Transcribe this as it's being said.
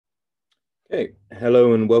Okay,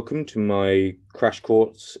 hello and welcome to my crash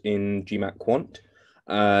course in GMAT Quant.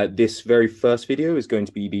 This very first video is going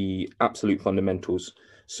to be the absolute fundamentals.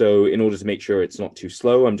 So in order to make sure it's not too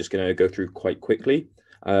slow, I'm just going to go through quite quickly.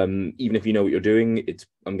 Even if you know what you're doing,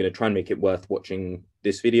 I'm going to try and make it worth watching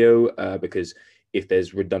this video because if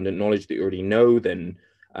there's redundant knowledge that you already know, then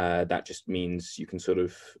that just means you can sort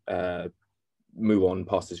of move on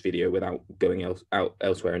past this video without going out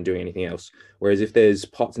elsewhere and doing anything else. Whereas if there's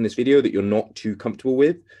parts in this video that you're not too comfortable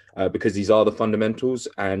with, because these are the fundamentals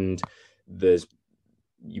and there's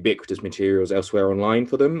ubiquitous materials elsewhere online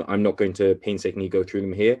for them, I'm not going to painstakingly go through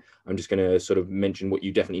them here. I'm just going to sort of mention what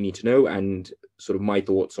you definitely need to know and sort of my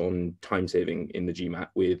thoughts on time saving in the GMAT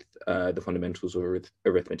with the fundamentals of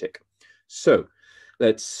arithmetic. So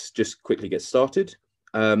let's just quickly get started.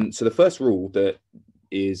 So the first rule that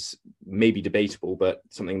is maybe debatable, but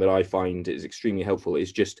something that I find is extremely helpful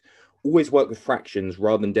is just always work with fractions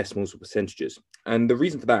rather than decimals or percentages. And the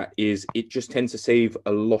reason for that is it just tends to save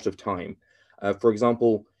a lot of time. For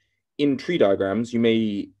example, in tree diagrams, you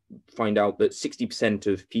may find out that 60%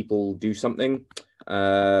 of people do something,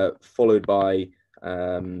 followed by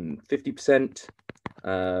 50%,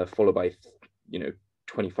 followed by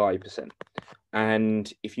 25%.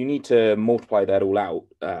 And if you need to multiply that all out,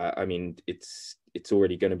 I mean, it's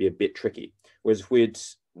already going to be a bit tricky. Whereas if we'd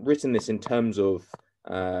written this in terms of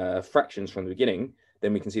fractions from the beginning,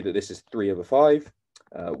 then we can see that this is 3 over 5,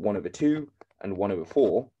 1 over 2, and 1 over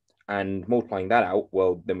 4. And multiplying that out,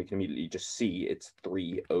 well, then we can immediately just see it's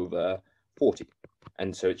 3 over 40.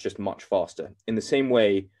 And so it's just much faster. In the same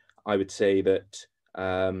way, I would say that,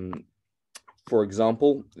 for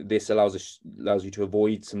example, this allows you to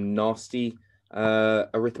avoid some nasty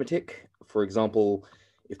arithmetic. For example,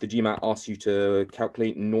 if the GMAT asks you to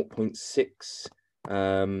calculate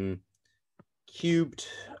 0.6 cubed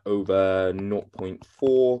over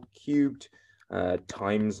 0.4 cubed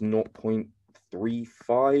times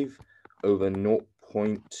 0.35 over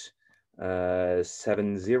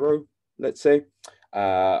 0.70, let's say,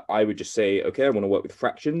 I would just say, okay, I want to work with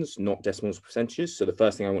fractions, not decimals or percentages. So the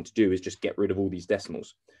first thing I want to do is just get rid of all these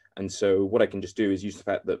decimals. And so what I can just do is use the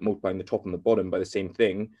fact that multiplying the top and the bottom by the same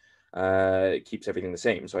thing it keeps everything the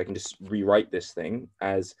same. So I can just rewrite this thing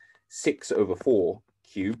as 6 over 4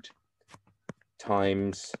 cubed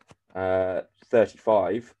times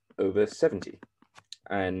 35 over 70.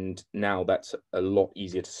 And now that's a lot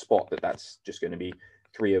easier to spot that that's just going to be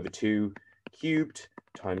 3 over 2 cubed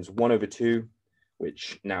times 1 over 2,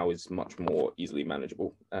 which now is much more easily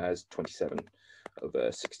manageable as 27 over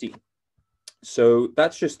 16. So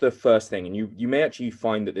that's just the first thing. And you may actually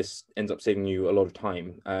find that this ends up saving you a lot of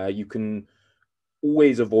time. You can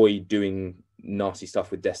always avoid doing nasty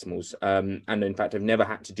stuff with decimals. And in fact, I've never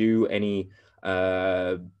had to do any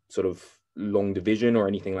sort of long division or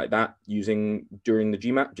anything like that during the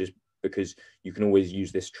GMAT, just because you can always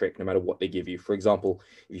use this trick no matter what they give you. For example,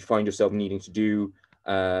 if you find yourself needing to do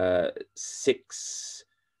 6,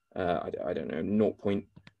 I don't know,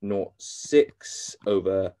 0.06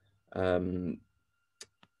 over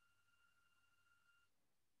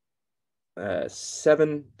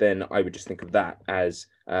 7, then I would just think of that as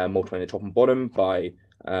multiplying the top and bottom by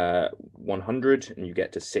 100, and you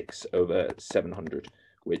get to 6 over 700,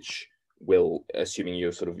 which will, assuming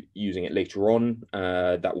you're sort of using it later on,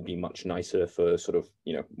 that will be much nicer for sort of,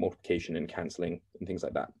 multiplication and cancelling and things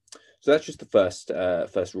like that. So that's just the first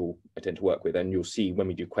rule I tend to work with, and you'll see when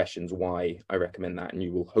we do questions why I recommend that, and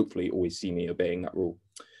you will hopefully always see me obeying that rule.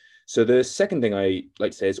 So the second thing I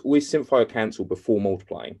like to say is always simplify or cancel before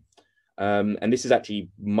multiplying. And this is actually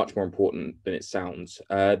much more important than it sounds.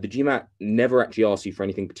 The GMAT never actually asks you for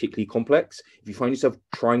anything particularly complex. If you find yourself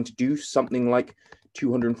trying to do something like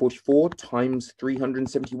 244 times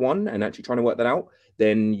 371 and actually trying to work that out,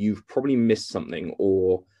 then you've probably missed something,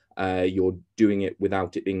 or you're doing it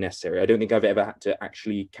without it being necessary. I don't think I've ever had to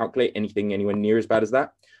actually calculate anything anywhere near as bad as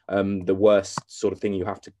that. The worst sort of thing you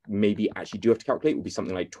have to maybe actually do have to calculate would be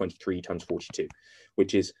something like 23 times 42,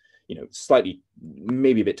 which is slightly,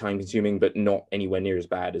 maybe a bit time consuming, but not anywhere near as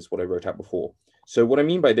bad as what I wrote out before. So what I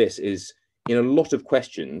mean by this is in a lot of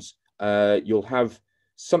questions, you'll have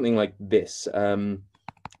something like this.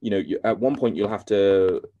 At one point you'll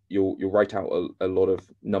write out a lot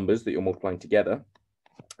of numbers that you're multiplying together.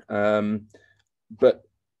 But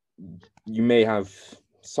you may have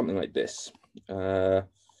something like this.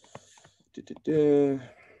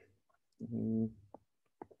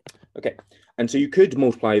 Okay, and so you could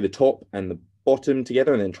multiply the top and the bottom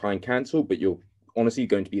together and then try and cancel, but you're honestly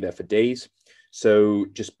going to be there for days. So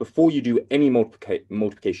just before you do any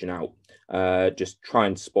multiplication out, just try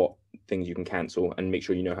and spot things you can cancel and make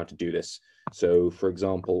sure you know how to do this. So for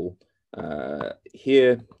example,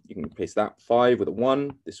 Here, you can replace that 5 with a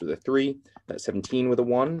 1, this with a 3, that's 17 with a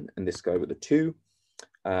 1, and this guy with a 2,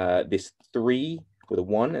 this 3 with a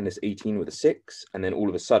 1, and this 18 with a 6, and then all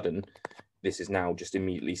of a sudden, this is now just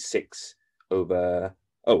immediately 6 over,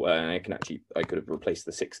 oh, I could have replaced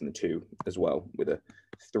the 6 and the 2 as well with a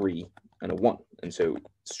 3 and a 1, and so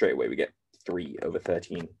straight away we get 3 over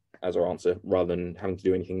 13 as our answer, rather than having to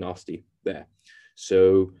do anything nasty there.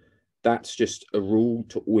 So that's just a rule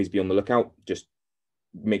to always be on the lookout. Just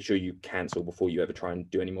make sure you cancel before you ever try and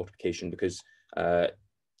do any multiplication, because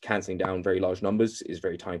cancelling down very large numbers is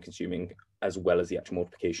very time consuming, as well as the actual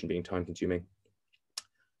multiplication being time consuming.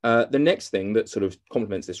 The next thing that sort of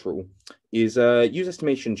complements this rule is use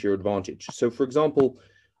estimation to your advantage. So for example,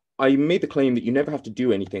 I made the claim that you never have to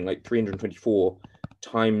do anything like 324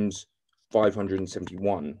 times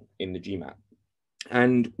 571 in the GMAT.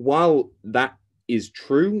 And while that is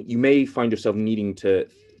true, you may find yourself needing to,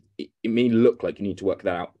 it may look like you need to work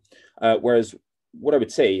that out. Whereas what I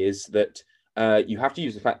would say is that you have to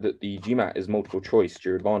use the fact that the GMAT is multiple choice to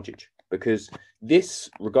your advantage, because this,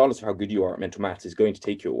 regardless of how good you are at mental maths, is going to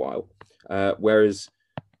take you a while. Whereas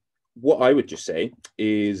what I would just say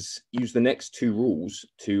is use the next 2 rules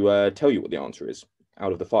to tell you what the answer is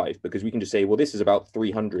out of the 5, because we can just say, well, this is about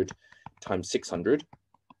 300 times 600,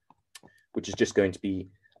 which is just going to be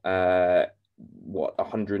what,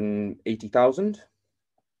 180,000?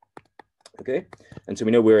 Okay, and so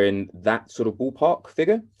we know we're in that sort of ballpark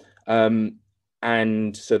figure.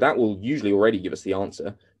 And so that will usually already give us the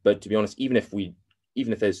answer. But to be honest, even if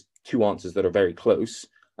there's 2 answers that are very close,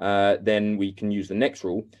 then we can use the next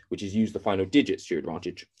rule, which is use the final digits to your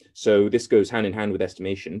advantage. So this goes hand in hand with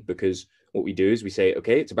estimation, because what we do is we say,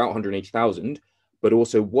 okay, it's about 180,000, but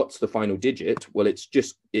also what's the final digit? Well,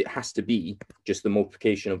 it has to be just the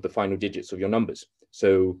multiplication of the final digits of your numbers.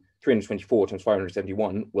 So 324 times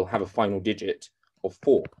 571 will have a final digit of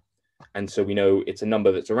 4. And so we know it's a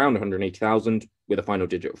number that's around 180,000 with a final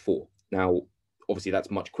digit of 4. Now, obviously,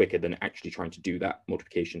 that's much quicker than actually trying to do that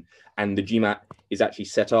multiplication. And the GMAT is actually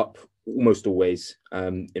set up almost always.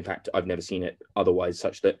 In fact, I've never seen it otherwise,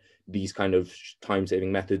 such that these kind of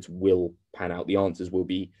time-saving methods will pan out. The answers will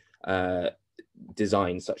be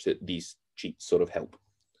designed such that these cheats sort of help.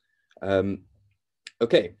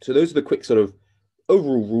 Okay, so those are the quick sort of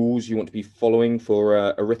overall rules you want to be following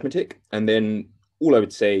for arithmetic. And then all I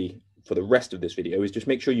would say for the rest of this video is just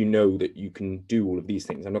make sure you know that you can do all of these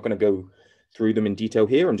things. I'm not going to go through them in detail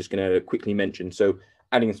here. I'm just going to quickly mention. So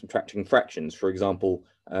adding and subtracting fractions, for example,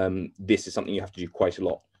 this is something you have to do quite a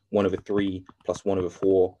lot. 1 over 3 plus 1 over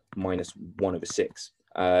 4 minus 1 over 6.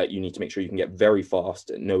 You need to make sure you can get very fast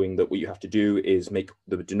at knowing that what you have to do is make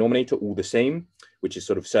the denominator all the same, which is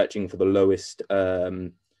sort of searching for the lowest,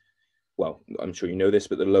 well, I'm sure you know this,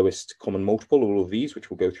 but the lowest common multiple of all of these, which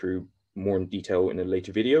we'll go through more in detail in a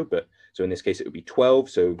later video. But so in this case, it would be 12.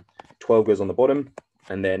 So 12 goes on the bottom,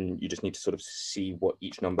 and then you just need to sort of see what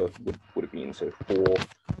each number would have been. So 4 for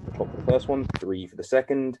the top of the first one, 3 for the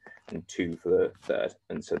second, and 2 for the third.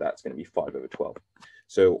 And so that's going to be 5 over 12.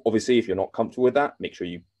 So obviously, if you're not comfortable with that, make sure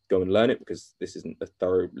you go and learn it, because this isn't a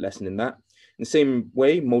thorough lesson in that. In the same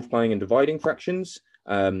way, multiplying and dividing fractions,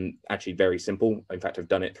 actually very simple. In fact, I've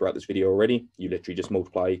done it throughout this video already. You literally just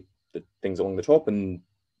multiply the things along the top and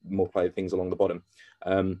multiply the things along the bottom.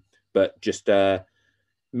 But just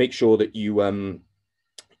make sure that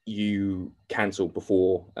you cancel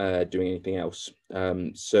before doing anything else.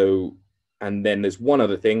 And then there's one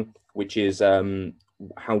other thing, which is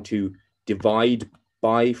how to divide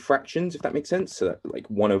by fractions, if that makes sense. So that, like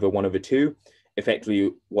 1 over 1 over 2.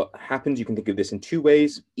 Effectively, what happens, you can think of this in 2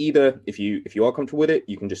 ways. Either if you are comfortable with it,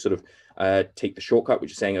 you can just sort of take the shortcut,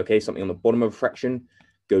 which is saying, okay, something on the bottom of a fraction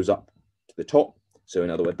goes up to the top. So in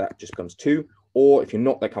other words, that just becomes 2. Or if you're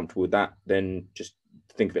not that comfortable with that, then just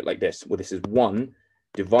think of it like this. Well, this is 1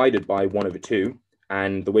 divided by 1 over 2.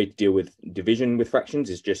 And the way to deal with division with fractions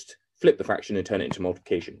is just flip the fraction and turn it into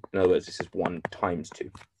multiplication. In other words, this is 1 times 2,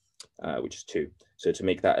 which is 2. So to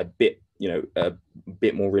make that a bit, a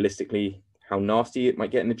bit more realistically how nasty it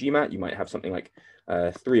might get in the GMAT, you might have something like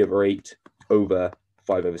 3 over 8 over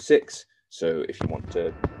 5 over 6. So if you want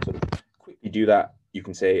to sort of quickly do that, you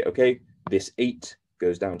can say, okay, this 8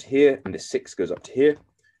 goes down to here, and this 6 goes up to here,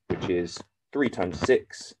 which is 3 times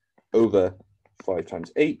 6 over 5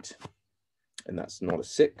 times 8, and that's not a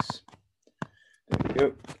 6. There we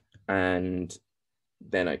go. And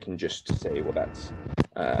then I can just say, well, that's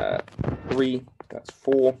 3, that's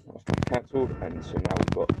 4, after cancelled, and so now we've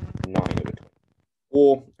got 9 over 12.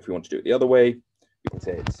 Or if we want to do it the other way, we can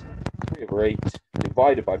say it's 3 over 8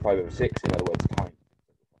 divided by 5 over 6, in other words, times,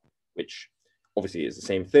 which obviously is the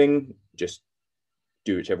same thing, just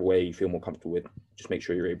do whichever way you feel more comfortable with. Just make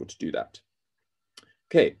sure you're able to do that.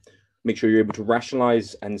 Okay, make sure you're able to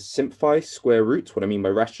rationalize and simplify square roots. What I mean by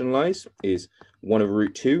rationalize is 1 over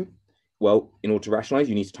root 2. Well, in order to rationalize,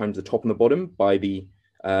 you need to times the top and the bottom by the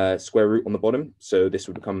square root on the bottom. So this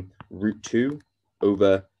would become root 2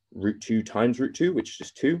 over root 2 times root 2, which is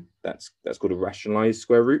just 2. That's called a rationalized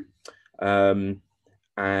square root.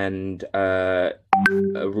 And a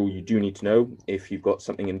rule you do need to know, if you've got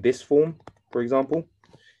something in this form, for example,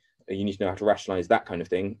 you need to know how to rationalize that kind of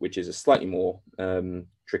thing, which is a slightly more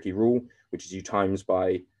tricky rule, which is you times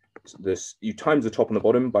the top and the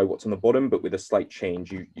bottom by what's on the bottom, but with a slight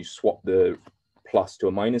change. You swap the plus to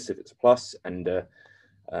a minus if it's a plus, and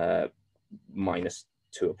minus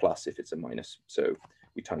to a plus if it's a minus. So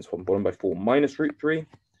we times top and bottom by 4 minus root 3,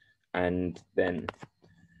 and then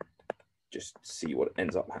just see what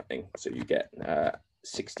ends up happening. So you get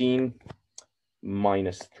 16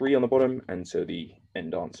 minus 3 on the bottom, and so the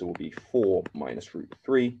end answer will be 4 minus root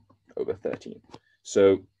 3 over 13.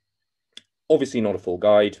 So obviously not a full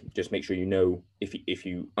guide. Just make sure you know, if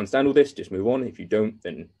you understand all this, just move on. If you don't,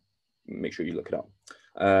 then make sure you look it up.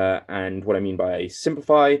 And what I mean by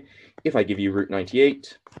simplify, if I give you root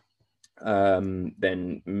 98,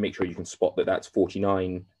 then make sure you can spot that that's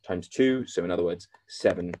 49 times 2. So in other words,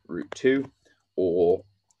 7 root 2, or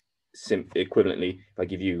equivalently, if I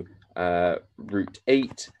give you root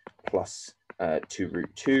 8 plus 2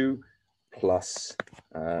 root 2 plus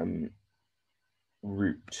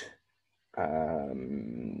root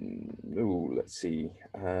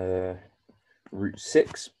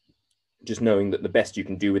 6, just knowing that the best you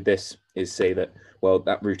can do with this is say that, well,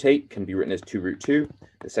 that root 8 can be written as 2 root 2.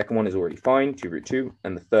 The second one is already fine, 2 root 2.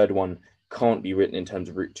 And the third one can't be written in terms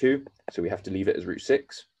of root 2. So we have to leave it as root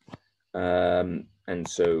 6. And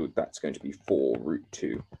so that's going to be 4 root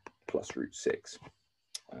 2 plus root 6.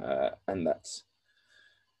 And that's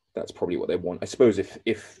probably what they want. I suppose if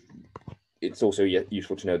it's also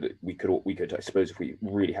useful to know that we could, I suppose, if we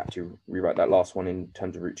really had to rewrite that last one in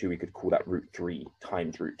terms of root 2, we could call that root 3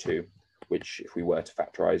 times root 2, which if we were to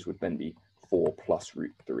factorize would then be 4 plus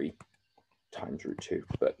root 3 times root 2,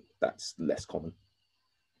 but that's less common.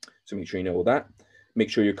 So make sure you know all that. Make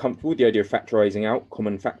sure you're comfortable with the idea of factorizing out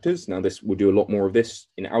common factors. Now we'll do a lot more of this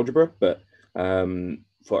in algebra, but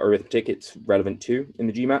for arithmetic, it's relevant too in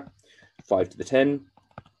the GMAT. 5 to the 10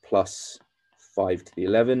 plus 5 to the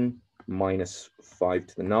 11 minus 5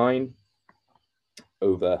 to the 9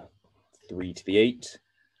 over 3 to the 8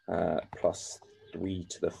 plus 3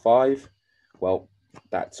 to the 5. Well,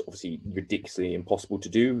 that's obviously ridiculously impossible to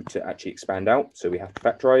do, to actually expand out. So we have to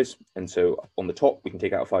factorize. And so on the top, we can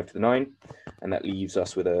take out 5 to the 9. And that leaves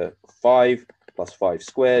us with a 5 plus 5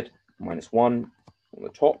 squared minus 1 on the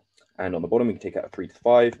top. And on the bottom, we can take out a 3 to the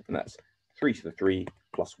 5. And that's 3 to the 3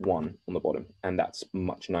 plus 1 on the bottom. And that's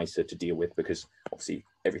much nicer to deal with, because obviously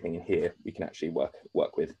everything in here we can actually work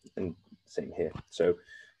with. And same here. So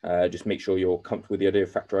just make sure you're comfortable with the idea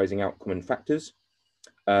of factorizing out common factors.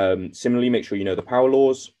 Similarly, make sure you know the power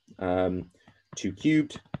laws. 2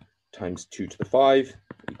 cubed times 2 to the 5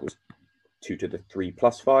 equals 2 to the 3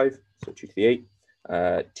 plus 5, so 2 to the 8.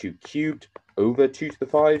 2 cubed over 2 to the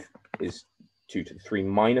 5 is 2 to the 3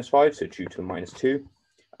 minus 5, so 2 to the minus 2,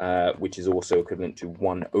 which is also equivalent to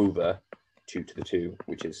 1 over 2 to the 2,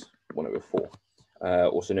 which is 1 over 4.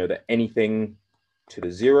 Also know that anything to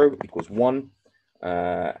the 0 equals 1,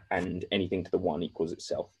 and anything to the 1 equals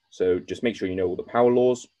itself. So just make sure you know all the power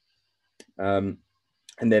laws. And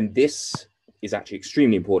then this is actually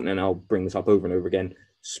extremely important, and I'll bring this up over and over again.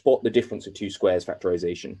 Spot the difference of 2 squares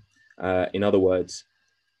factorization. In other words,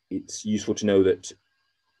 it's useful to know that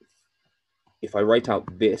if I write out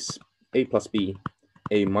this, a plus b,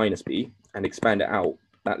 a minus b, and expand it out,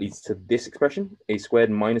 that leads to this expression, a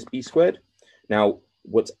squared minus b squared. Now,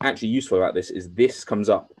 what's actually useful about this comes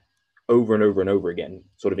up over and over and over again,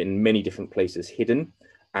 sort of in many different places hidden.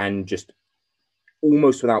 And just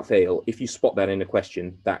almost without fail, if you spot that in a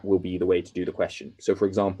question, that will be the way to do the question. So for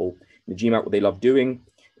example, in the GMAT, what they love doing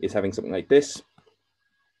is having something like this: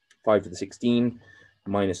 5 to the 16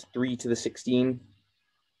 minus 3 to the 16.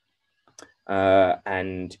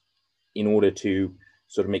 And in order to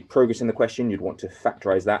sort of make progress in the question, you'd want to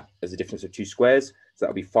factorize that as a difference of 2 squares. So that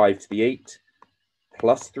would be 5 to the 8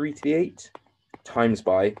 plus 3 to the 8 times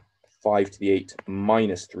by 5 to the 8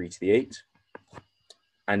 minus 3 to the 8.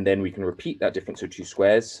 And then we can repeat that difference of 2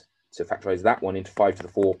 squares. So factorize that one into 5 to the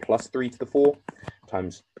 4 plus 3 to the 4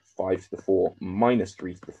 times 5 to the 4 minus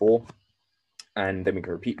 3 to the 4. And then we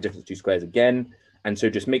can repeat the difference of 2 squares again. And so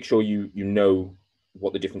just make sure you know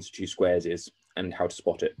what the difference of 2 squares is and how to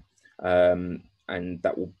spot it. And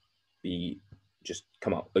that will be just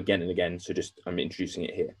come up again and again. So just I'm introducing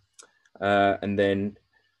it here. And then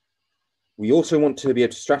we also want to be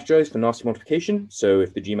able to strategize for nasty multiplication. So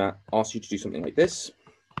if the GMAT asks you to do something like this,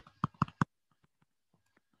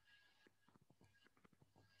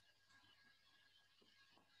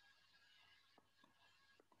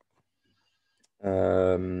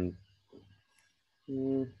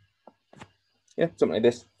 yeah, something like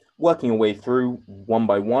this, working your way through one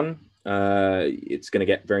by one, it's going to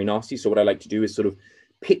get very nasty. So what I like to do is sort of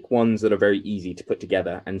pick ones that are very easy to put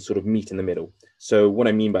together and sort of meet in the middle. So what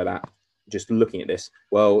I mean by that, just looking at this,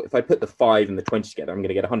 well, if I put the 5 and the 20 together, I'm going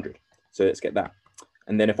to get 100. So let's get that.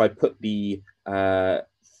 And then if I put the 4,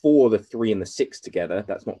 the 3, and the 6 together,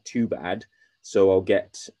 that's not too bad. So I'll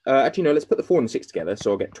get, actually, no, let's put the 4 and the 6 together.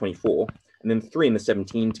 So I'll get 24. And then the 3 and the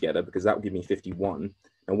 17 together, because that will give me 51.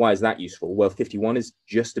 And why is that useful? Well, 51 is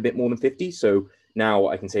just a bit more than 50. So now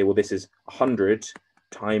I can say, well, this is 100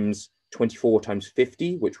 times 24 times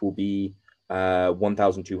 50, which will be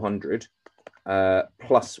 1,200,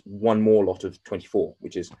 plus one more lot of 24,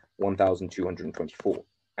 which is 1,224.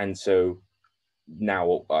 And so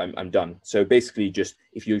now I'm done. So basically, just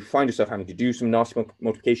if you find yourself having to do some nasty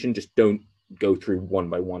multiplication, just don't go through one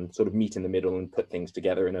by one, sort of meet in the middle and put things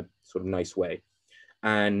together in a sort of nice way.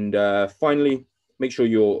 And finally, make sure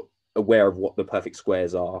you're aware of what the perfect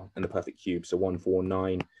squares are and the perfect cubes. So 1, 4,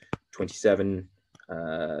 9, 27,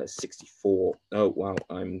 64. Oh, wow,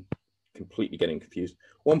 I'm completely getting confused.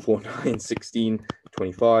 1, 4, 9, 16,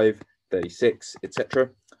 25, 36, etc.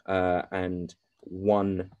 And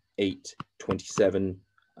 1, 8, 27,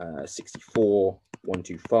 64,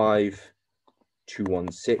 125,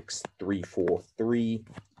 216, 343,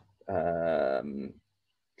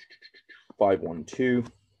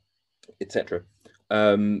 512, etc.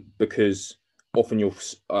 Because often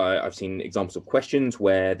I've seen examples of questions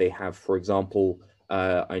where they have, for example,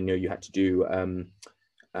 I know you had to do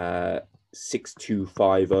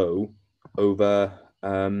 6250 over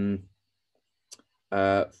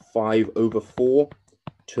 5/4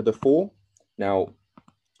 to the 4. Now,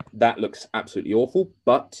 that looks absolutely awful,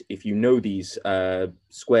 but if you know these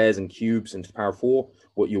squares and cubes and to the power of 4,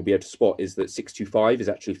 what you'll be able to spot is that 625 is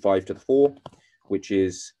actually 5 to the 4, which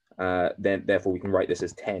is then therefore we can write this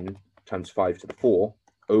as 10 times 5 to the 4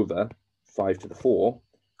 over 5 to the 4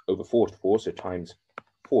 over 4 to the 4, so times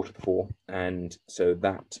 4 to the 4. And so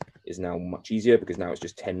that is now much easier because now it's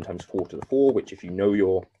just 10 times 4 to the 4, which if you know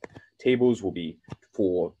your tables will be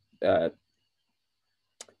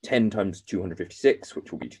 10 times 256,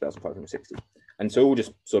 which will be 2,560. And so all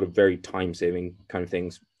just sort of very time-saving kind of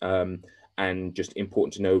things, and just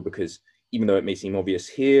important to know because even though it may seem obvious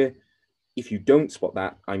here, if you don't spot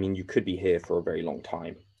that, I mean, you could be here for a very long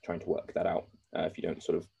time trying to work that out if you don't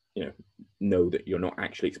sort of, know that you're not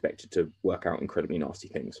actually expected to work out incredibly nasty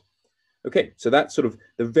things. Okay, so that's sort of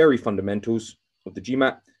the very fundamentals of the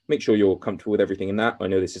GMAT. Make sure you're comfortable with everything in that. I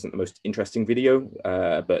know this isn't the most interesting video,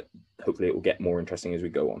 but hopefully it will get more interesting as we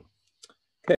go on.